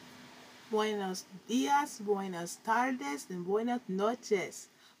Buenos dias, buenas tardes, and buenas noches.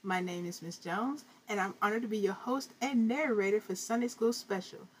 My name is Miss Jones, and I'm honored to be your host and narrator for Sunday School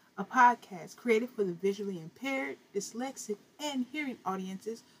Special, a podcast created for the visually impaired, dyslexic, and hearing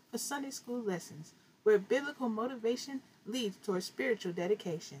audiences for Sunday school lessons, where biblical motivation leads towards spiritual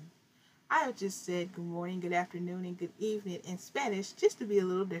dedication. I have just said good morning, good afternoon, and good evening in Spanish just to be a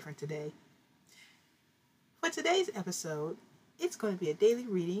little different today. For today's episode, it's going to be a daily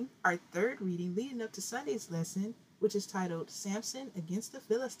reading, our third reading leading up to Sunday's lesson, which is titled Samson Against the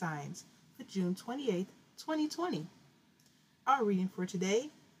Philistines for June 28th, 2020. Our reading for today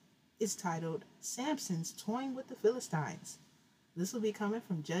is titled Samson's Toying with the Philistines. This will be coming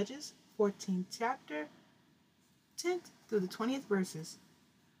from Judges 14th chapter, 10th through the 20th verses.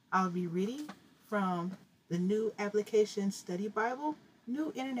 I'll be reading from the New Application Study Bible,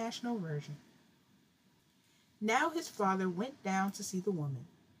 New International Version. Now his father went down to see the woman,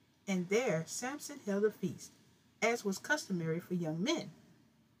 and there Samson held a feast, as was customary for young men.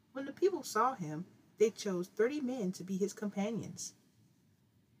 When the people saw him, they chose 30 men to be his companions.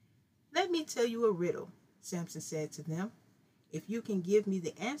 "Let me tell you a riddle," Samson said to them. "If you can give me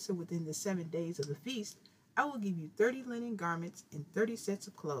the answer within the 7 days of the feast, I will give you 30 linen garments and 30 sets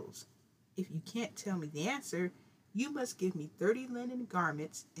of clothes. If you can't tell me the answer, you must give me 30 linen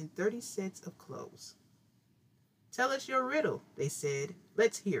garments and 30 sets of clothes." "Tell us your riddle," they said.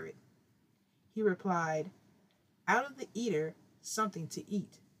 "Let's hear it." He replied, "Out of the eater, something to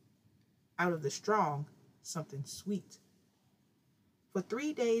eat. Out of the strong, something sweet." For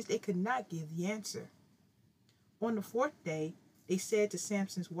 3 days they could not give the answer. On the 4th day, they said to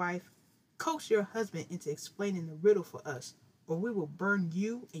Samson's wife, "Coax your husband into explaining the riddle for us, or we will burn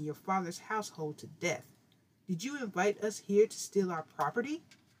you and your father's household to death. Did you invite us here to steal our property?"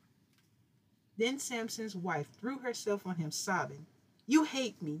 Then Samson's wife threw herself on him, sobbing, "You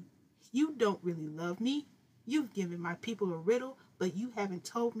hate me. You don't really love me. You've given my people a riddle, but you haven't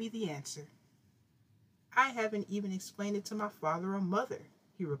told me the answer." "I haven't even explained it to my father or mother,"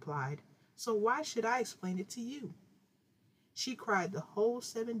 he replied, "so why should I explain it to you?" She cried the whole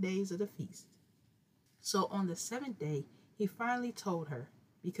 7 days of the feast. So on the 7th day, he finally told her,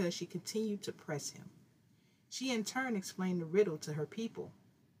 because she continued to press him. She in turn explained the riddle to her people.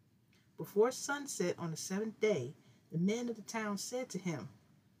 Before sunset on the 7th day, the men of the town said to him,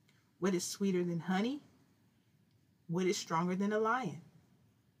 "What is sweeter than honey? What is stronger than a lion?"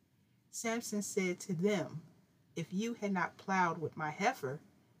 Samson said to them, "If you had not plowed with my heifer,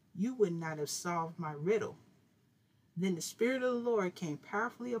 you would not have solved my riddle." Then the Spirit of the Lord came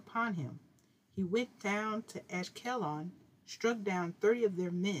powerfully upon him. He went down to Ashkelon, struck down 30 of their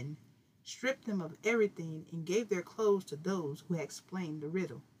men, stripped them of everything, and gave their clothes to those who had explained the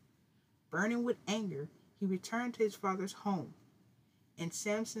riddle. Burning with anger, he returned to his father's home, and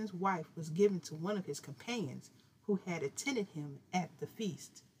Samson's wife was given to one of his companions who had attended him at the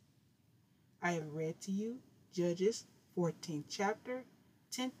feast. I have read to you Judges 14th chapter,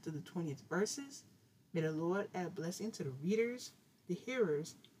 10th to the 20th verses. May the Lord add a blessing to the readers, the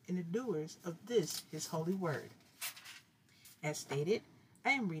hearers, and the doers of this, his holy word. As stated,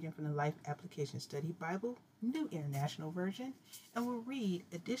 I am reading from the Life Application Study Bible, New International Version, and will read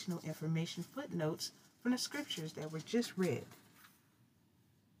additional information footnotes from the scriptures that were just read.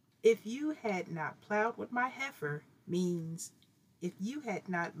 "If you had not plowed with my heifer" means if you had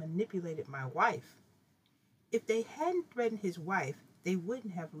not manipulated my wife. If they hadn't threatened his wife, they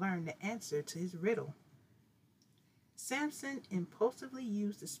wouldn't have learned the answer to his riddle. Samson impulsively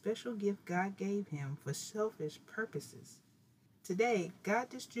used the special gift God gave him for selfish purposes. Today, God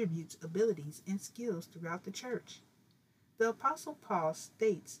distributes abilities and skills throughout the church. The Apostle Paul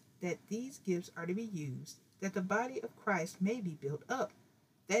states that these gifts are to be used that the body of Christ may be built up,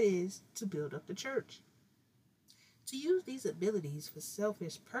 that is, to build up the church. To use these abilities for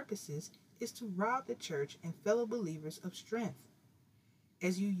selfish purposes is to rob the church and fellow believers of strength.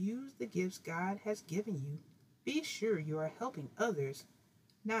 As you use the gifts God has given you, be sure you are helping others,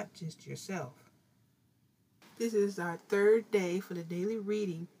 not just yourself. This is our third day for the daily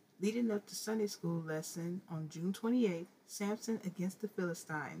reading leading up to Sunday school lesson on June 28th, Samson Against the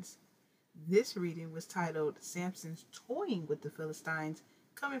Philistines. This reading was titled Samson's Toying with the Philistines,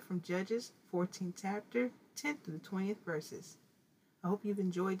 coming from Judges 14th chapter, 10th through the 20th verses. I hope you've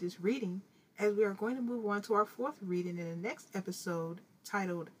enjoyed this reading, as we are going to move on to our 4th reading in the next episode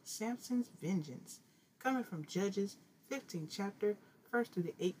titled Samson's Vengeance, coming from Judges 15th chapter, 1st through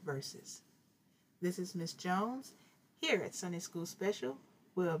the 8th verses. This is Miss Jones, here at Sunday School Special,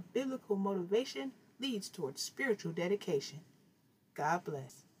 where biblical motivation leads towards spiritual dedication. God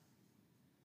bless.